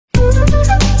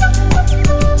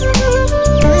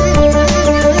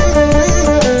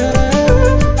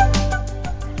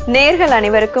நேயர்கள்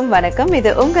அனைவருக்கும் வணக்கம். இது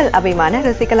உங்கள் அபிமான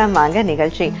ருசிக்கலாம் வாங்க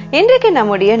நிகழ்ச்சி. இன்றைக்கு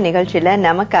நம்முடைய நிகழ்ச்சியில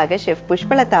நமக்காக ஷெஃப்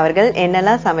புஷ்பலதா அவர்கள்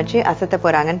என்னெல்லாம் சமைச்சு அசத்த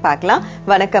போறாங்கன்னு பார்க்கலாம்.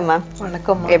 வணக்கம் மேம்.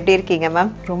 வணக்கம். எப்படி இருக்கீங்க மேம்?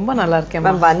 ரொம்ப நல்லா இருக்கேன்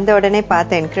மேம். வந்த உடனே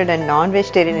பார்த்த இன்க்ரீடியன்ட் நான்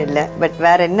வெஜிடேரியன் இல்ல, பட்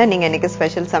வேற என்ன நீங்க இன்னைக்கு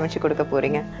ஸ்பெஷல் சமைச்சு கொடுக்க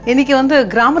போறீங்க? இன்னைக்கு வந்து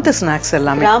கிராமத்து ஸ்நாக்ஸ்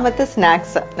எல்லாமே. கிராமத்து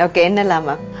ஸ்நாக்ஸ். ஓகே, என்னலாம்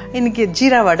மேம்? இன்னைக்கு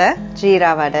ஜீரா வடை.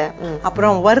 ஜீரா வடை,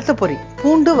 அப்புறம் வறுத்த பொரி,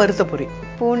 பூண்டு வறுத்த பொரி.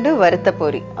 பூண்டு வறுத்த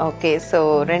பொரி. ஓகே, சோ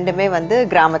ரெண்டுமே வந்து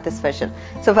கிராமத்து ஸ்பெஷல்.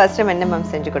 சோ ஃபர்ஸ்ட் டைம் என்ன மேம்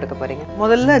செஞ்சு கொடுக்க போறீங்க?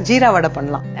 முதல்ல ஜீரா வடை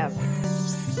பண்ணலாம்.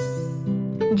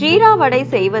 ஜீரா வடை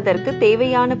செய்வதற்கு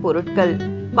தேவையான பொருட்கள்: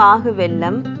 பாகு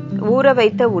வெல்லம், ஊற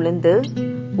வைத்த உளுந்து,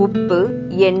 உப்பு,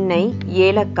 எண்ணெய்,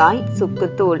 ஏலக்காய்,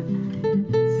 சுக்குத்தூள்.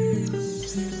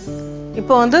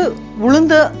 இப்போ வந்து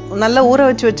உளுந்து நல்லா ஊற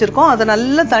வச்சிருக்கோம். அதை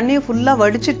நல்லா தண்ணியை ஃபுல்லா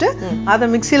வடிச்சிட்டு அதை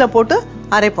மிக்சியில போட்டு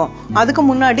அரைப்போம். அதுக்கு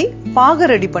முன்னாடி பாகு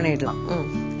ரெடி பண்ணிடலாம்.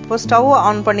 இப்போ ஸ்டவ்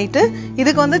ஆன் பண்ணிட்டு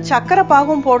இதுக்கு வந்து சக்கரை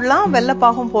பாகும் போடலாம், வெள்ளை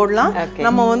பாகும் போடலாம்.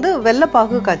 நம்ம வந்து வெள்ளை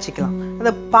பாகு காய்ச்சிக்கலாம்.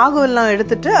 அந்த பாகு எல்லாம்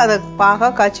எடுத்துட்டு அதை பாகா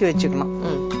காய்ச்சி வச்சுக்கணும்.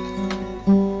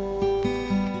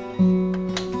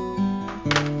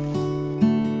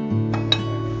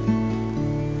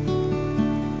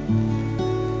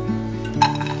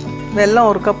 வெல்லம்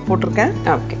 1 கப் போட்டிருக்கேன்.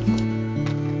 ஓகே,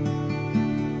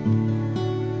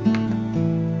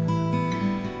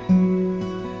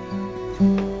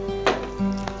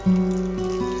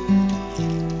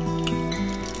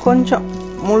 கொஞ்சம்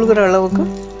மூழ்கிற அளவுக்கு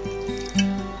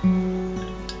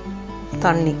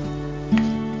தண்ணி.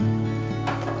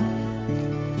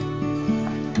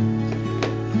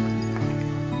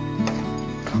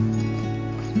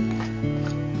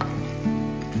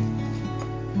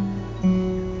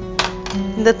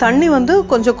 இந்த தண்ணி வந்து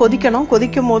கொஞ்சம் கொதிக்கணும்.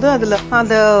 கொதிக்கும் போது அதுல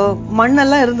அந்த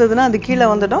மண்ணெல்லாம் இருந்ததுன்னா அது கீழே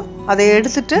வந்துடும். அதை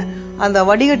எடுத்துட்டு அந்த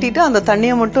வடிகட்டிட்டு அந்த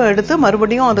தண்ணியை மட்டும் எடுத்து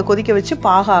மறுபடியும் அதை கொதிக்க வச்சு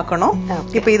பாக ஆக்கணும்.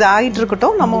 இப்ப இது ஆகிட்டு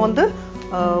இருக்கட்டும். நம்ம வந்து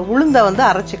உளுந்த வந்து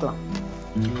அரைச்சிக்கலாம்.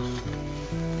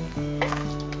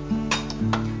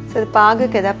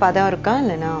 பாகுக்கு ஏதாவது பதம் இருக்கா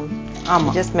இல்லைன்னா?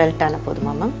 ஆமா, ஜஸ்ட் மெல்ட் ஆன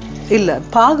போதுமா மேம்? இல்ல,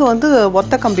 பாகு வந்து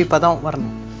ஒத்த கம்பி பதம்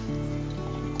வரணும்.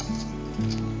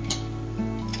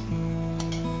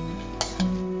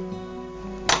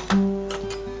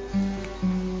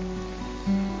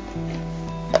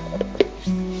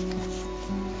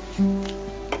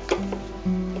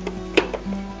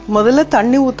 முதல்ல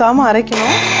தண்ணி ஊத்தாம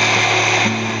அரைக்கணும்.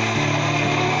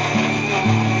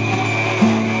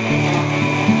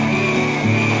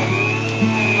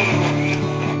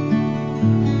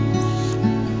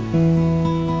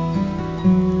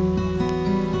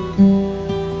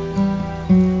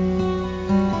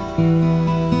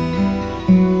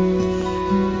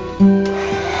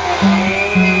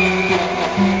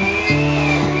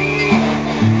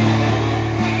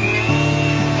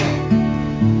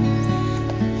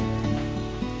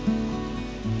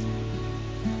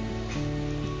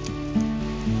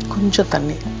 கொஞ்சம்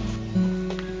தண்ணி.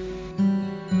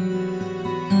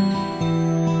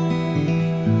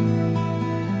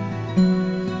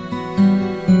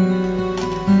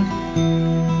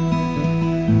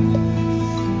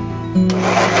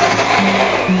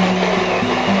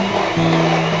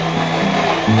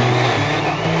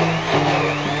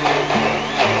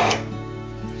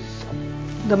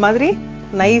 இந்த மாதிரி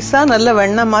நைஸா நல்ல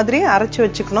வெண்ணெய் மாதிரி அரைச்சு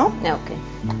வச்சுக்கணும். ஓகே,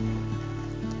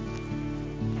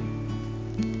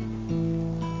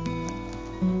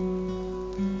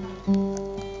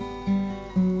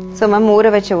 சோ மேம் ஊற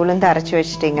வச்ச உளுந்து அரைச்சு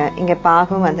வச்சிட்டீங்க. இங்க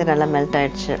பாகும் வந்து நல்லா மெல்ட்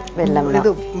ஆயிடுச்சு.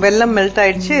 வெல்லம் மெல்ட்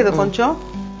ஆயிடுச்சு. இது கொஞ்சம்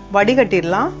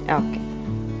வடிகட்டிடலாம். ஓகே,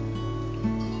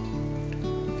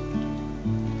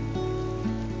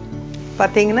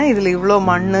 பாத்தீங்கன்னா இதுல இவ்வளவு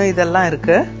மண்ணு இதெல்லாம்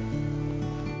இருக்கு.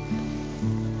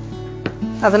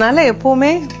 அதனால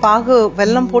எப்பவுமே பாகு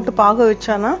வெல்லம் போட்டு பாகு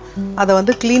வச்சானா அதை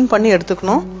வந்து கிளீன் பண்ணி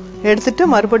எடுத்துக்கணும். எடுத்துட்டு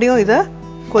மறுபடியும் இத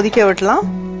கொதிக்க விடலாம்.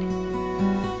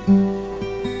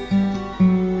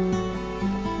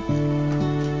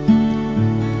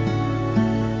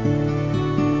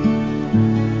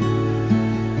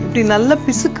 இப்படி நல்ல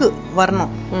பிசுக்கு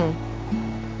வரணும்.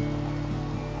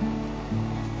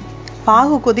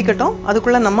 பாகு கொதிக்கட்டும்.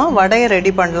 அதுக்குள்ள நம்ம வடையை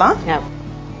ரெடி பண்ணலாம்.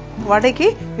 வடைக்கு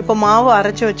இப்ப மாவு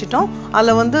அரைச்சு வச்சிட்டோம்.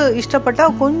 அதுல வந்து இஷ்டப்பட்டா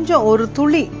கொஞ்சம் ஒரு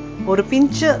துளி, ஒரு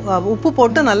பிஞ்சு உப்பு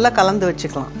போட்டு நல்லா கலந்து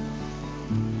வச்சுக்கலாம்.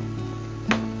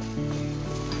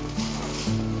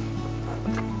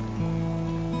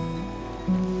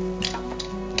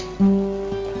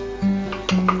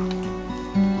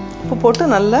 உப்பு போட்டு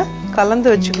நல்லா கலந்து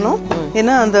வச்சுக்கணும்.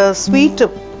 ஏன்னா அந்த ஸ்வீட்,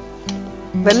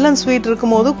 வெல்லம் ஸ்வீட்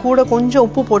இருக்கும் போது கூட கொஞ்சம்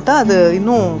உப்பு போட்டா அது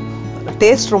இன்னும்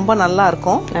டேஸ்ட் ரொம்ப நல்லா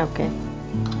இருக்கும். ஓகே,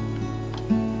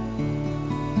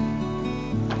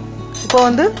 இப்போ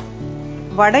வந்து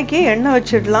வடைக்கு எண்ணெய்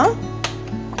வச்சிடலாம்.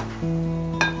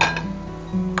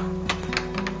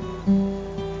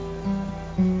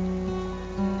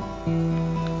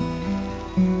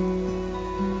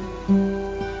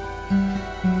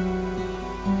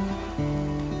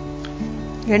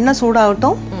 எண்ணெய்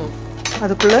சூடாகட்டும்.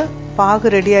 அதுக்குள்ள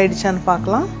பாகு ரெடி ஆயிடுச்சான்னு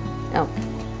பார்க்கலாம்.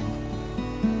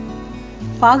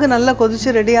 பாகு நல்லா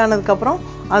கொதிச்சு ரெடி ஆனதுக்கு அப்புறம்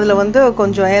அதுல வந்து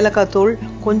கொஞ்சம் ஏலக்காய் தூள்,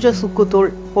 கொஞ்சம் சுக்கு தூள்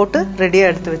போட்டு ரெடியா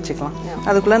எடுத்து வச்சுக்கலாம்.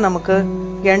 அதுக்குள்ள நமக்கு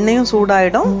எண்ணெயும்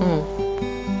சூடாயிடும்.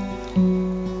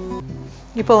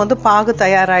 இப்ப வந்து பாகு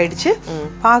தயாராயிடுச்சு.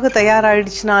 பாகு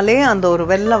தயாராயிடுச்சுனாலே அந்த ஒரு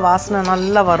வெள்ளை வாசனை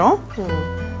நல்லா வரும்.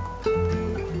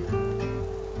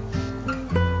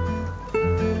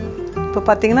 இப்ப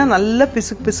பாத்தீங்கன்னா நல்ல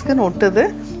பிசுக்கு பிசுக்குன்னு ஒட்டுது.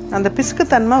 அந்த பிசுக்கு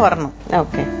தன்மை வரணும்.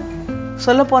 ஓகே.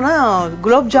 சொல்ல போனா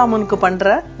குலோப் ஜாமுனுக்கு பண்ற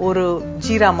ஒரு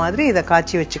ஜீரா மாதிரி இதை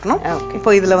காய்ச்சி வச்சுக்கணும். இப்போ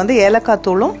இதுல வந்து ஏலக்காய்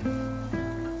தூளும்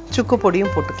சுக்கு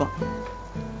பொடியும் போட்டுக்கலாம்.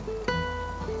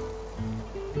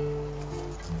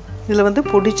 இதுல வந்து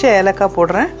பொடிச்ச ஏலக்காய்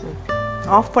போடுறேன்.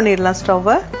 ஆஃப் பண்ணிடலாம்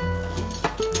ஸ்டவ்வை.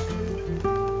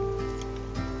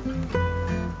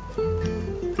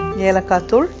 ஏலக்காய்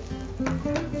தூள்,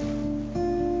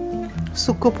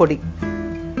 சுக்கு பொடி.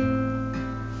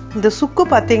 இந்த சுக்கு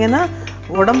பாத்தீங்கன்னா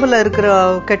உடம்புல இருக்கிற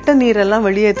கெட்ட நீரெல்லாம்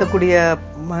வெளியேற்றக்கூடிய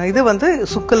இது வந்து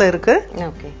சுக்குல இருக்கு.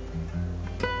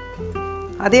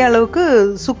 அதே அளவுக்கு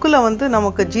சுக்குல வந்து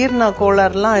நமக்கு ஜீரண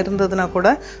கோளாறுலாம் இருந்ததுன்னா கூட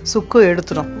சுக்கு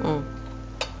எடுத்துடும்.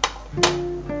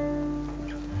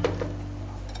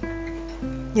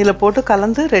 இதுல போட்டு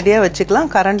கலந்து ரெடியா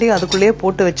வச்சுக்கலாம். கரண்டியும் அதுக்குள்ளேயே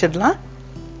போட்டு வச்சிடலாம்.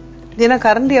 ஏன்னா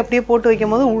கரண்டி அப்படியே போட்டு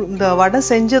வைக்கும் போது இந்த வடை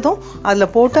செஞ்சதும் அதுல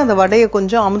போட்டு அந்த வடையை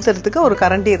கொஞ்சம் அமுத்துறதுக்கு ஒரு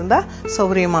கரண்டி இருந்தா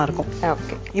சௌகரியமா இருக்கும்.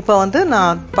 இப்ப வந்து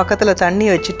நான் பக்கத்துல தண்ணி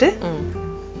வச்சுட்டு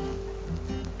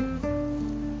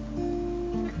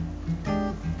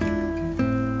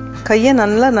கைய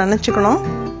நல்லா நனைச்சுக்கணும்.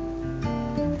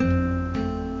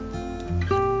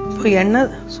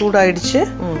 எண்ணெய் சூடாயிடுச்சு.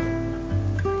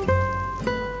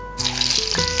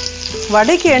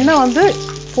 வடைக்கு எண்ணெய் வந்து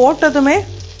போட்டதுமே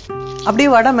அப்படியே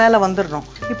வடை மேல வந்துடணும்.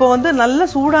 இப்போ வந்து நல்ல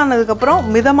சூடானதுக்கு அப்புறம்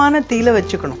மிதமான தீயில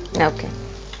வச்சுக்கணும்.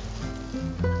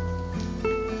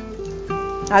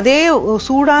 அதே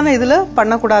சூடான இதுல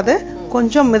பண்ணக்கூடாது.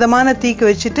 கொஞ்சம் மிதமான தீக்கு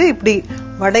வச்சுட்டு இப்படி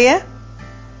வடைய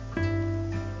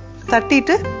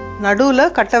தட்டிட்டு நடுவுல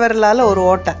கட்டை விரலால ஒரு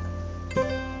ஓட்டை.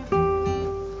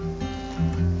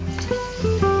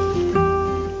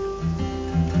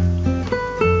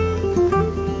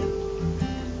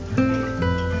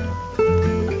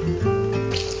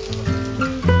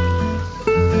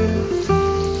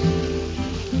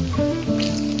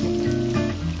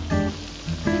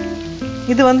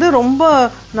 இது வந்து ரொம்ப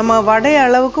நம்ம வடை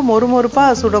அளவுக்கு மொறுமொறுப்பா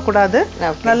சுடக்கூடாது.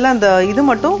 நல்லா அந்த இது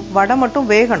மட்டும் வடை மட்டும்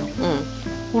வேகணும்.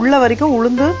 உள்ள வரைக்கும்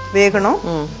உளுந்து வேகணும்.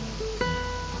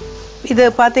 இது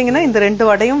பாத்தீங்கன்னா இந்த 2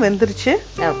 வடையும் வெந்துருச்சு.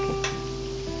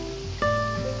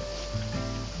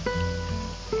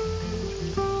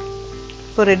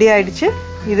 இப்போ ரெடி ஆயிடுச்சு.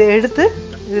 இதை எடுத்து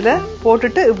இதுல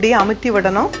போட்டுட்டு இப்படியே அமுத்தி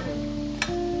விடணும்.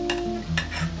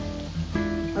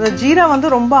 அந்த ஜீரா வந்து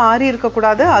ரொம்ப ஆறி இருக்க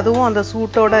கூடாது. அதுவும் அந்த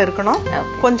சூட்டோட இருக்கணும்.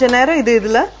 கொஞ்ச நேரம் இது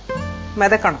இதுல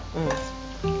மிதக்கணும்.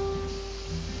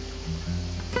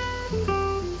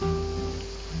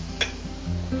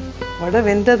 வடை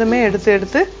வெந்ததுமே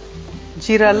எடுத்து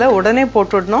ஜீரால உடனே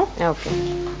போட்டுடணும்.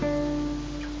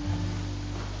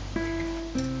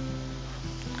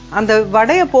 அந்த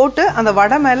வடைய போட்டு அந்த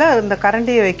வடை மேல அந்த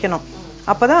கரண்டியை வைக்கணும்.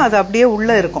 அப்பதான் அது அப்படியே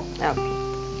உள்ள இருக்கும்.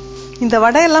 இந்த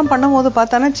வடையெல்லாம் பண்ணும் போது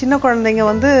பார்த்தானா சின்ன குழந்தைங்க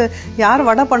வந்து யார்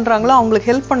வடை பண்றாங்களோ அவங்களுக்கு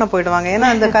ஹெல்ப் பண்ண போயிடுவாங்க. ஏன்னா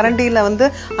இந்த கரண்டியில வந்து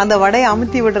அந்த வடையை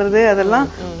அமுத்தி விடுறது அதெல்லாம்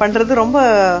பண்றது ரொம்ப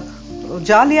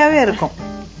ஜாலியாவே இருக்கும்.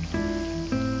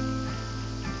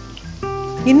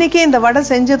 இன்னைக்கு இந்த வடை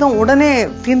செஞ்சதும் உடனே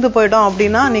தீர்ந்து போயிடும்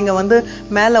அப்படின்னா நீங்க வந்து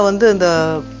மேல வந்து இந்த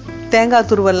தேங்காய்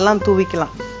துருவல் எல்லாம்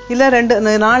தூவிக்கலாம். இல்ல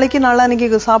 2 நாளைக்கு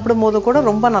நாளான்னைக்கு சாப்பிடும் போது கூட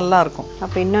ரொம்ப நல்லா இருக்கும்.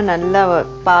 அப்ப இன்னும் நல்லா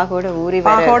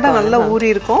பாகோட நல்லா ஊறி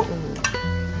இருக்கும்.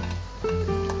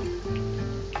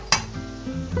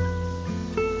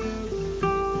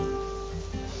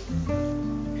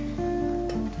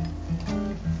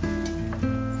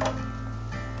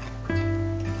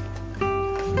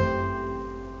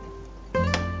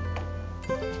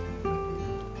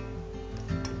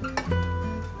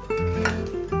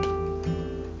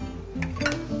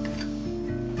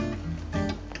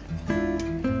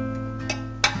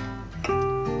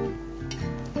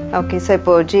 ஓகே. சோ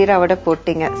இப்போ ஜீராவோட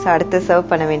போட்டீங்க. சோ அடுத்து சர்வ்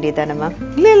பண்ண வேண்டியதானமா?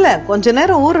 இல்ல கொஞ்ச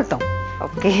நேரம் ஊறட்டும்.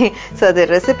 ஓகே. சோ அது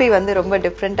ரெசிபி வந்து ரொம்ப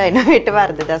டிஃபரெண்டா இன்னோவேட்டிவா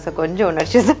இருந்ததா? சோ கொஞ்சம்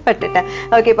உணர்ச்சிப்பட்டுட்டேன்.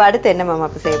 ஓகே. இப்போ அடுத்து என்ன மாமா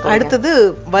செய்ய போறீங்க? அடுத்தது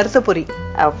வறுத்த பொரி.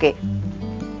 ஓகே.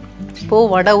 இப்போ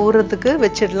வடை ஊறதுக்கு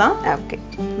வச்சிடலாம். ஓகே,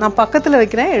 நான் பக்கத்துல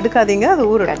வைக்கிறேன், எடுக்காதீங்க, அது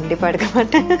ஊற. கண்டிப்பா எடுக்க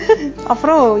மாட்டேன்.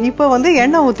 அப்புறம் இப்ப வந்து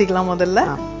எண்ணெய் ஊத்திக்கலாம் முதல்ல.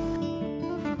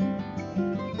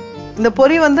 இந்த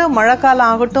பொரி வந்து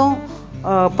மழைக்காலம் ஆகட்டும்,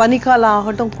 பனிக்காலம்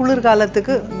ஆகட்டும்,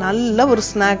 குளிர்காலத்துக்கு நல்ல ஒரு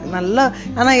ஸ்நாக். நல்ல,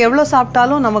 ஆனா எவ்வளவு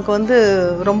சாப்பிட்டாலும் நமக்கு வந்து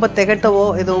ரொம்ப திகட்டவோ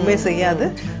எதுவுமே செய்யாது.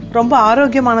 ரொம்ப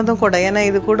ஆரோக்கியமானதும் கூட. ஏன்னா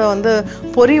இது கூட வந்து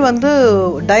பொரி வந்து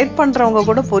டயட் பண்றவங்க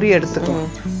கூட பொரி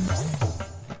எடுத்துக்கணும்.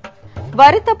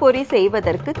 வறுத்த பொரி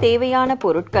செய்வதற்கு தேவையான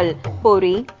பொருட்கள்: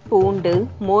 பொரி, பூண்டு,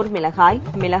 மோர் மிளகாய்,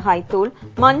 மிளகாய் தூள்,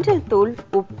 மஞ்சள் தூள்,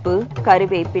 உப்பு,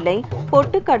 கருவேப்பிலை,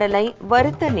 பொட்டுக்கடலை,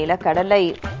 வறுத்த நிலக்கடலை.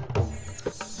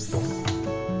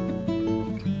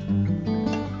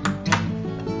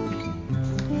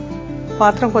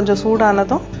 பாத்திரம் கொஞ்சம்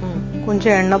சூடானதும்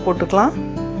கொஞ்சம் எண்ணெய் போட்டுக்கலாம்.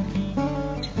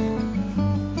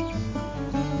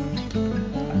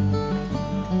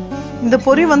 இந்த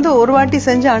பொரி வந்து ஒரு வாட்டி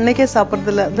செஞ்சு அன்னைக்கே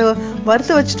சாப்பிடுறது இல்ல. இது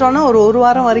வறுத்து வச்சிட்டோம்னா ஒரு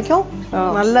வாரம் வரைக்கும்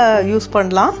நல்லா யூஸ்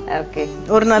பண்ணலாம்.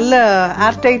 ஒரு நல்ல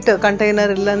ஏர்டைட்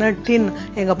கண்டெய்னர் இல்லைன்னா டின்.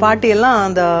 எங்க பாட்டி எல்லாம்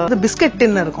அந்த பிஸ்கட்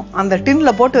டின் இருக்கும், அந்த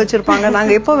டின்ல போட்டு வச்சிருப்பாங்க.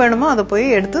 நாங்க எப்போ வேணுமோ அதை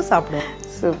போய் எடுத்து சாப்பிடுவோம்.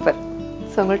 சூப்பர்.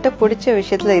 உங்கள்கிட்ட பிடிச்ச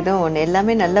விஷயத்துல இதுவும் ஒண்ணு.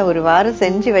 எல்லாமே நல்ல ஒரு வாரம்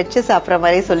செஞ்சு வச்சு சாப்பிடுற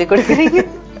மாதிரி சொல்லி கொடுக்குறீங்க.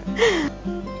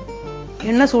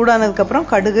 எண்ணெய் சூடானதுக்கு அப்புறம்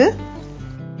கடுகு,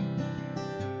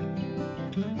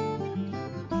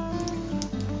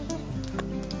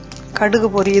 கடுகு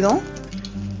பொரியுதும்.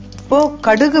 இப்போ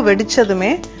கடுகு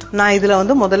வெடிச்சதுமே நான் இதுல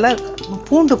வந்து முதல்ல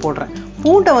பூண்டு போடுறேன்.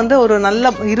 பூண்டை வந்து ஒரு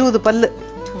நல்ல 20 பல்லு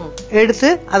எடுத்து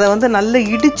அதை வந்து நல்லா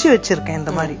இடிச்சு வச்சிருக்கேன்.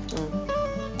 இந்த மாதிரி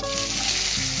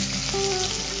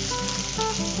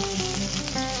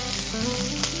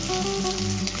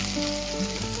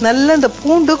நல்ல இந்த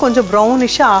பூண்டு கொஞ்சம்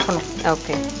ப்ரௌனிஷா ஆகணும்.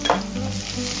 ஓகே,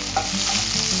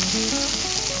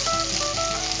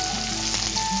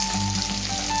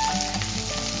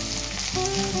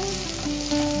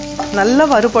 நல்லா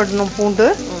வறுபடணும் பூண்டு.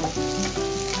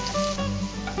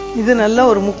 இது நல்ல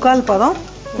ஒரு 3/4 பதம்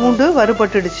பூண்டு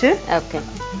வறுபட்டுடுச்சு. ஓகே,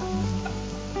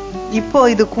 இப்போ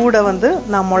இது கூட வந்து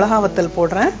நான் மிளகா வத்தல்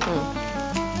போடுறேன்.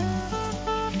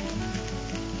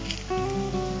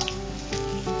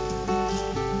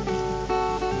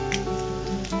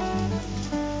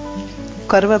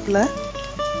 கருவேப்பிலை,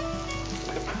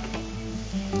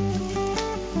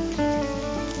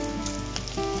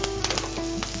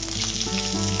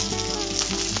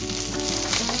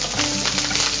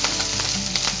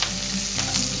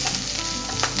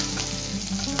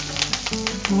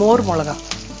 மோர் மிளகா.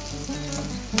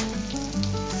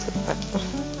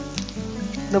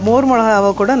 இந்த மோர்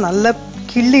மிளகாவை கூட நல்லா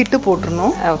கிள்ளிட்டு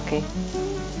போட்டுறணும். ஓகே,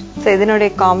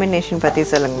 இதனுடைய காம்பினேஷன் பத்தி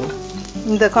சொல்லுங்க.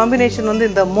 இந்த காம்பினேஷன் வந்து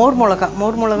இந்த மோர்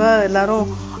மிளகா எல்லாரும்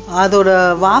அதோட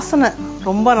வாசனை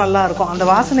ரொம்ப நல்லா இருக்கும். அந்த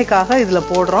வாசனைக்காக இதுல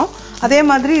போடுறோம். அதே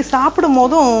மாதிரி சாப்பிடும்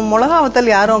போதும் மிளகா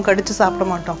வத்தல் யாரும் கடிச்சு சாப்பிட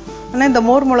மாட்டோம். ஆனா இந்த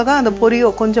மோர் மிளகா, அந்த பொரியோ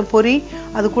கொஞ்சம் பொரி,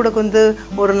 அது கூட கொஞ்சம்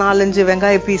ஒரு 4-5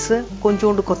 வெங்காய பீஸு,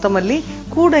 கொஞ்சோண்டு கொத்தமல்லி,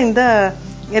 கூட இந்த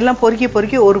எல்லாம்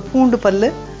பொறுக்கி ஒரு பூண்டு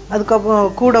பல்லு,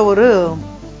 அதுக்கப்புறம் கூட ஒரு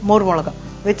மோர் மிளகா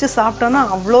வச்சு சாப்பிட்டோம்னா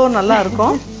அவ்வளோ நல்லா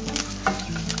இருக்கும்.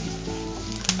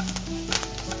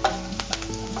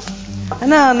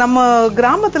 ஆனா நம்ம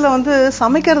கிராமத்துல வந்து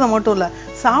சமைக்கிறத மட்டும் இல்ல,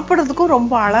 சாப்பிடறதுக்கும்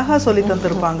ரொம்ப அழகா சொல்லி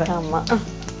தந்திருப்பாங்க. ஆமா.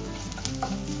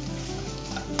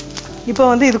 இப்ப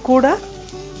வந்து இது கூட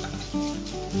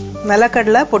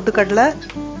நிலக்கடலை, பொட்டுக்கடலை,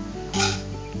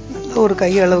 ஒரு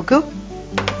கை அளவுக்கு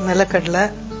நிலக்கடலை,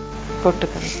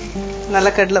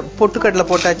 பொட்டுக்கடலை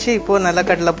போட்டாச்சு. இப்போ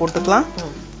நிலக்கடலை போட்டுக்கலாம்.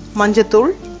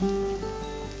 மஞ்சத்தூள்,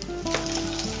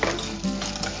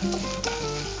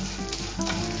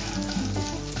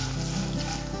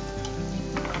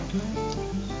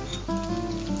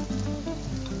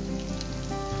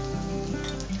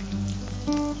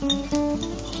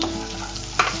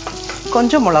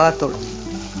 கொஞ்சம் மிளகாத்தூள்.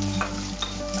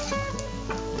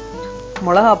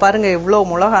 மிளகா பாருங்க எவ்வளவு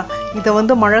மிளகா. இத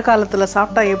வந்து மழை காலத்துல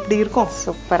சாப்பிட்டா எப்படி இருக்கும்?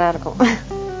 சூப்பரா இருக்கும்.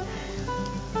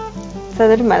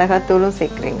 மிளகாத்தூளும்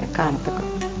சேர்க்கிறீங்க காரத்துக்கு.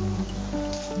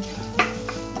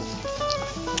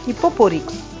 இப்போ பொரி.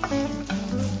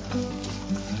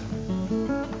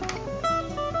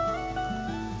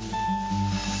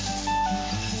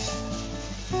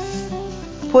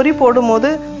 பொரி போடும் போது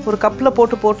ஒரு கப்ல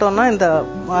போட்டோம்னா இந்த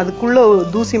அதுக்குள்ள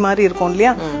தூசி மாதிரி இருக்கும்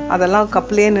இல்லையா, அதெல்லாம்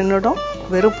கப்லயே நின்னுடும்.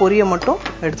 வெறும் பொரிய மட்டும்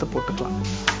எடுத்து போட்டுக்கலாம்.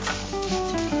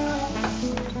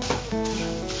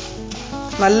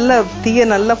 நல்ல தீய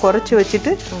நல்லா குறைச்சு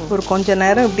வச்சுட்டு ஒரு கொஞ்ச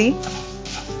நேரம் இப்படி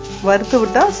வறுத்து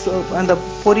விட்டா அந்த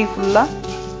பொரி ஃபுல்லா,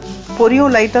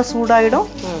 பொரியும் லைட்டா சூடாயிடும்.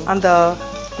 அந்த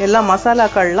எல்லா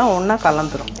மசாலாக்கள்லாம் ஒன்னா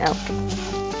கலந்துரும்.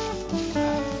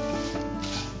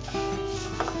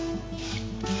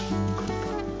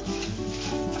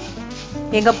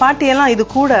 எங்க பாட்டி எல்லாம் இது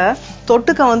கூட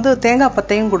தொட்டுக்க வந்து தேங்காய்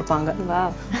பத்தையும் கொடுப்பாங்க.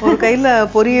 ஒரு கையில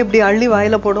பொரி இப்படி அள்ளி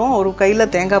வாயில போடுவோம், ஒரு கையில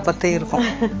தேங்காய் பத்தை இருக்கும்.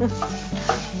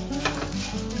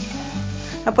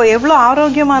 அப்ப எவ்வளவு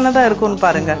ஆரோக்கியமானதா இருக்கும்னு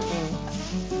பாருங்க.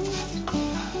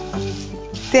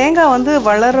 தேங்காய் வந்து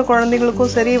வளர்ற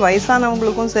குழந்தைகளுக்கும் சரி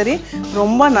வயசானவங்களுக்கும் சரி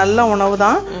ரொம்ப நல்ல உணவு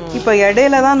தான். இப்ப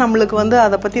இடையில தான் நம்மளுக்கு வந்து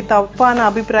அதை பத்தி தப்பான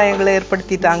அபிப்பிராயங்களை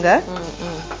ஏற்படுத்திட்டாங்க.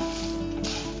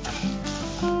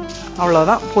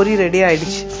 அவ்வளவுதான், பொரி ரெடி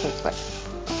ஆயிடுச்சு.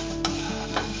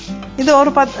 இது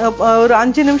ஒரு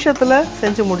 5 நிமிஷத்துல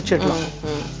செஞ்சு முடிச்சிடலாம்.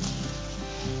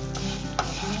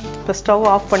 இப்ப ஸ்டவ்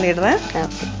ஆஃப் பண்ணிடுறேன்.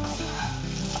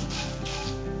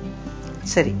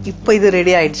 சரி, இப்ப இது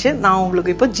ரெடி ஆயிடுச்சு. நான்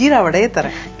உங்களுக்கு இப்ப ஜீரா வடையை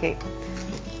தரேன்.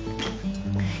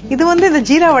 இது வந்து இந்த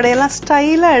ஜீரா வடையெல்லாம்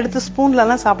ஸ்டைலா எடுத்து ஸ்பூன்ல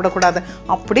எல்லாம் சாப்பிடக்கூடாது.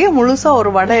 அப்படியே முழுசா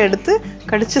ஒரு வடை எடுத்து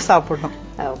கடிச்சு சாப்பிடணும்.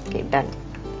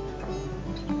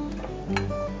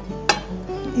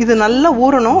 இது நல்லா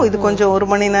ஊறணும். இது கொஞ்சம் 1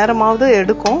 மணி நேரமாவது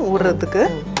எடுக்கும் ஊறுறதுக்கு.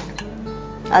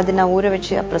 அது நான் ஊற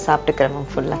வச்சு அப்புறம்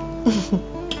சாப்பிட்டுக்கிறேன் ஃபுல்லா.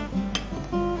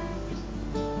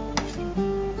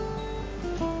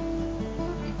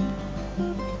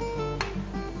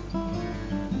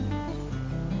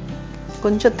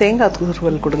 கொஞ்சம் தேங்காய்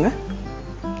துருவல் கொடுங்க.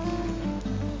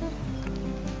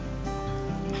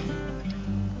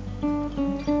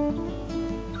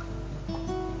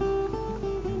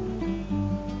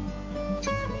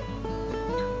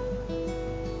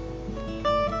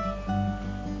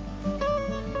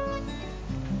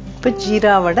 இப்ப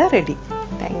ஜீரா வடை ரெடி.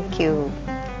 தேங்க்யூ.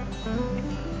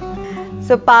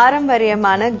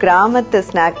 பாரம்பரியமான கிராமத்து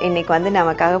ஸ்நாக் இன்னைக்கு வந்து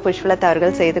நமக்காக புஷ்பலதா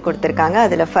அவர்கள் செய்து கொடுத்திருக்காங்க.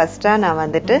 அதுல ஃபர்ஸ்டா நான்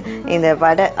வந்துட்டு இந்த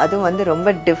வடை, அதுவும் வந்து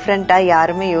ரொம்ப டிஃப்ரெண்டா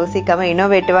யாருமே யோசிக்காம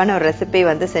இன்னோவேட்டிவான ஒரு ரெசிபி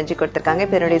வந்து செஞ்சு கொடுத்திருக்காங்க.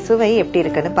 இப்ப என்னுடைய சுவை எப்படி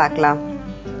இருக்குன்னு பார்க்கலாம்.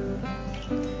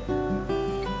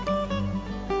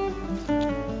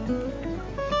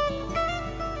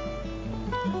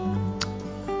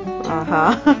 ஆஹா,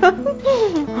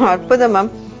 அற்புதம்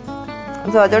மேம்.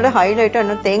 அதோட ஹைலைட்டா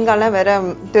இன்னும் தேங்காய்லாம் வேற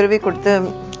துருவி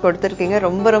கொடுத்துருக்கீங்க.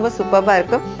 ரொம்ப ரொம்ப சூப்பரா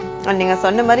இருக்கு. நீங்க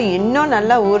சொன்ன மாதிரி இன்னும்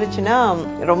நல்லா ஊறுச்சுன்னா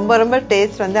ரொம்ப ரொம்ப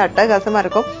டேஸ்ட் வந்து அட்டகாசமா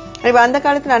இருக்கும். இப்ப அந்த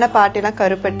காலத்துல ஆனா பாட்டி எல்லாம்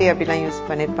கருப்பட்டி அப்படிலாம் யூஸ்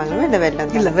பண்ணிருப்பாங்க. இல்ல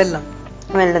வெல்லம்? இல்ல,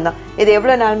 வெல்லம் தான். இது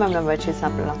எவ்வளவு நாள் மேம் நம்ம வச்சு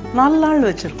சாப்பிடலாம்? 4 நாள்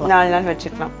வச்சிருக்கோம். 4 நாள்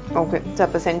வச்சுக்கலாம். ஓகே.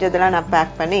 அப்ப செஞ்சதெல்லாம் நான்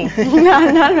பேக் பண்ணி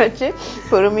 4 நாள் வச்சு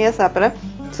பொறுமையா சாப்பிடறேன்.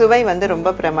 சுவை வந்து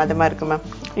ரொம்ப பிரமாதமா இருக்கு மேம்.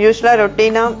 யூஸ்வலா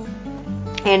ரொட்டீனா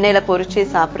எண்ணெயில பொரிச்சு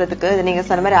சாப்பிடறதுக்கு நீங்க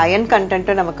சொன்ன மாதிரி அயன்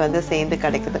கண்டென்ட்டும் நமக்கு வந்து சேர்ந்து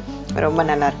கிடைக்குது. ரொம்ப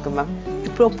நல்லா இருக்கு மேம்.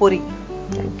 இப்போ பொரி.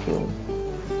 தேங்க்யூ.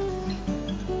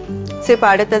 சரி, இப்ப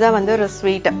அடுத்ததா வந்து ஒரு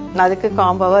ஸ்வீட், அதுக்கு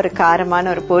காம்போவா ஒரு காரமான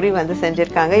ஒரு பொரி வந்து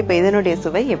செஞ்சிருக்காங்க. இப்ப இதனுடைய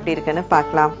சுவை எப்படி இருக்குன்னு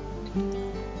பார்க்கலாம்.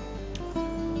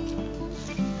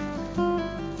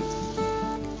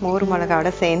 மோர்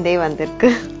மிளகாவோட சேர்ந்தே வந்திருக்கு.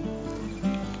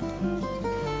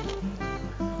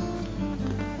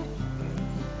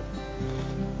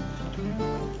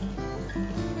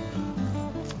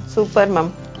 Super ma'am.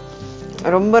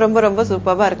 ரொம்ப ரொம்ப ரொம்ப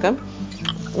சூப்பரா இருக்கு.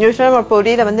 யூஸ்வலா நம்ம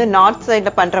பொரியில வந்து நார்த்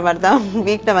சைட்ல பண்ற மாதிரி தான்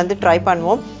வீட்ல வந்து ட்ரை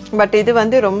பண்ணுவோம். பட் இது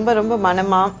வந்து ரொம்ப ரொம்ப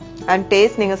மனமா அண்ட்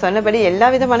டேஸ்ட் நீங்க சொன்னபடி எல்லா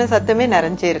விதமான சத்துமே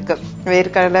நிறைஞ்சு இருக்கு.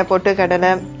 வேர்க்கடலை,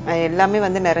 பொட்டுக்கடலை எல்லாமே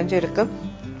வந்து நிறைஞ்சு இருக்கு.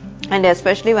 அண்ட்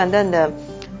எஸ்பெஷலி வந்து அந்த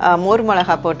மோர்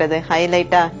மிளகா போட்டது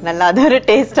ஹைலைட்டா நல்லா அது ஒரு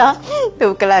டேஸ்டா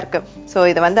தூக்கலா இருக்கு. ஸோ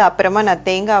இதை வந்து அப்புறமா நான்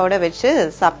தேங்காவோட வச்சு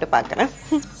சாப்பிட்டு பாக்குறேன்.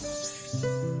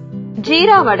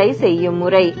 ஜீரா வடை செய்யும்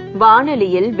முறை: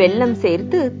 வாணலியில் வெல்லம்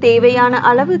சேர்த்து தேவையான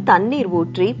அளவு தண்ணீர்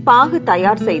ஊற்றி பாகு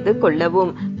தயார் செய்து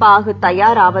கொள்ளவும். பாகு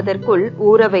தயாராவதற்குள்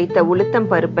ஊற வைத்த உளுத்தம்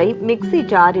பருப்பை மிக்ஸி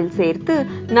ஜாரில் சேர்த்து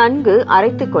நன்கு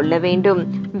அரைத்து கொள்ள வேண்டும்.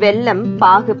 வெல்லம்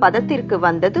பாகு பதத்திற்கு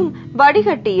வந்ததும்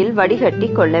வடிகட்டியில் வடிகட்டி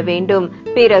கொள்ள வேண்டும்.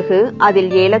 பிறகு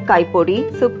அதில் ஏலக்காய் பொடி,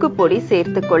 சுக்கு பொடி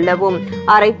சேர்த்து கொள்ளவும்.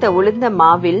 அரைத்த உளுந்த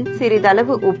மாவில்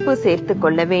சிறிதளவு உப்பு சேர்த்து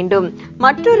கொள்ள வேண்டும்.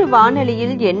 மற்றொரு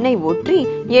வாணலியில் எண்ணெய் ஊற்றி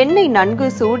எண்ணெய் நன்கு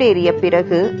சூடேறிய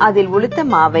பிறகு அதில் உளுத்த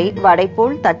மாவை வடை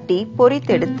போல் தட்டி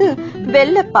பொரித்தெடுத்து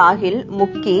வெல்ல பாகில்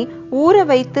முக்கி ஊற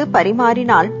வைத்து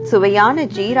பரிமாறினால் சுவையான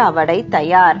ஜீரா வடை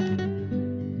தயார்.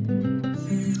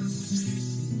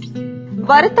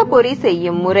 வறுத்த பொரி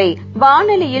செய்யும் முறை: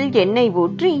 வாணலியில் எண்ணெய்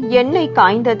ஊற்றி எண்ணெய்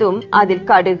காய்ந்ததும் அதில்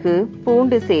கடுகு,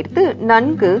 பூண்டு சேர்த்து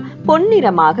நன்கு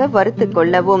பொன்னிறமாக வறுத்து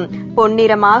கொள்ளவும்.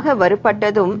 பொன்னிறமாக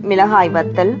வறுபட்டதும் மிளகாய்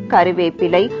வத்தல்,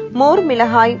 கருவேப்பிலை, மோர்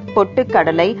மிளகாய்,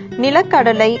 பொட்டுக்கடலை,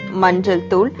 நிலக்கடலை, மஞ்சள்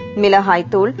தூள், மிளகாய்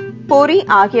தூள், பொரி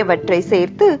ஆகியவற்றை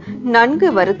சேர்த்து நன்கு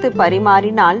வறுத்து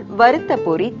பரிமாறினால் வறுத்த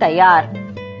பொரி தயார்.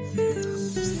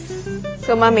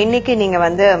 சோ மேம், இன்னைக்கு நீங்க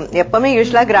வந்து எப்பவுமே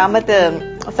யூஸ்வலா கிராமத்து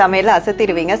சமையல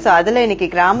அசத்திடுவீங்க. சோ அதுல இன்னைக்கு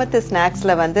கிராமத்து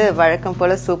ஸ்நாக்ஸ்ல வந்து வழக்கம்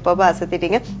போல சூப்பரா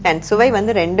அசத்திட்டீங்க. அண்ட் சுவை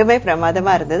வந்து ரெண்டுமே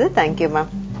பிரமாதமா இருந்தது. Thank you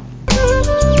ma'am.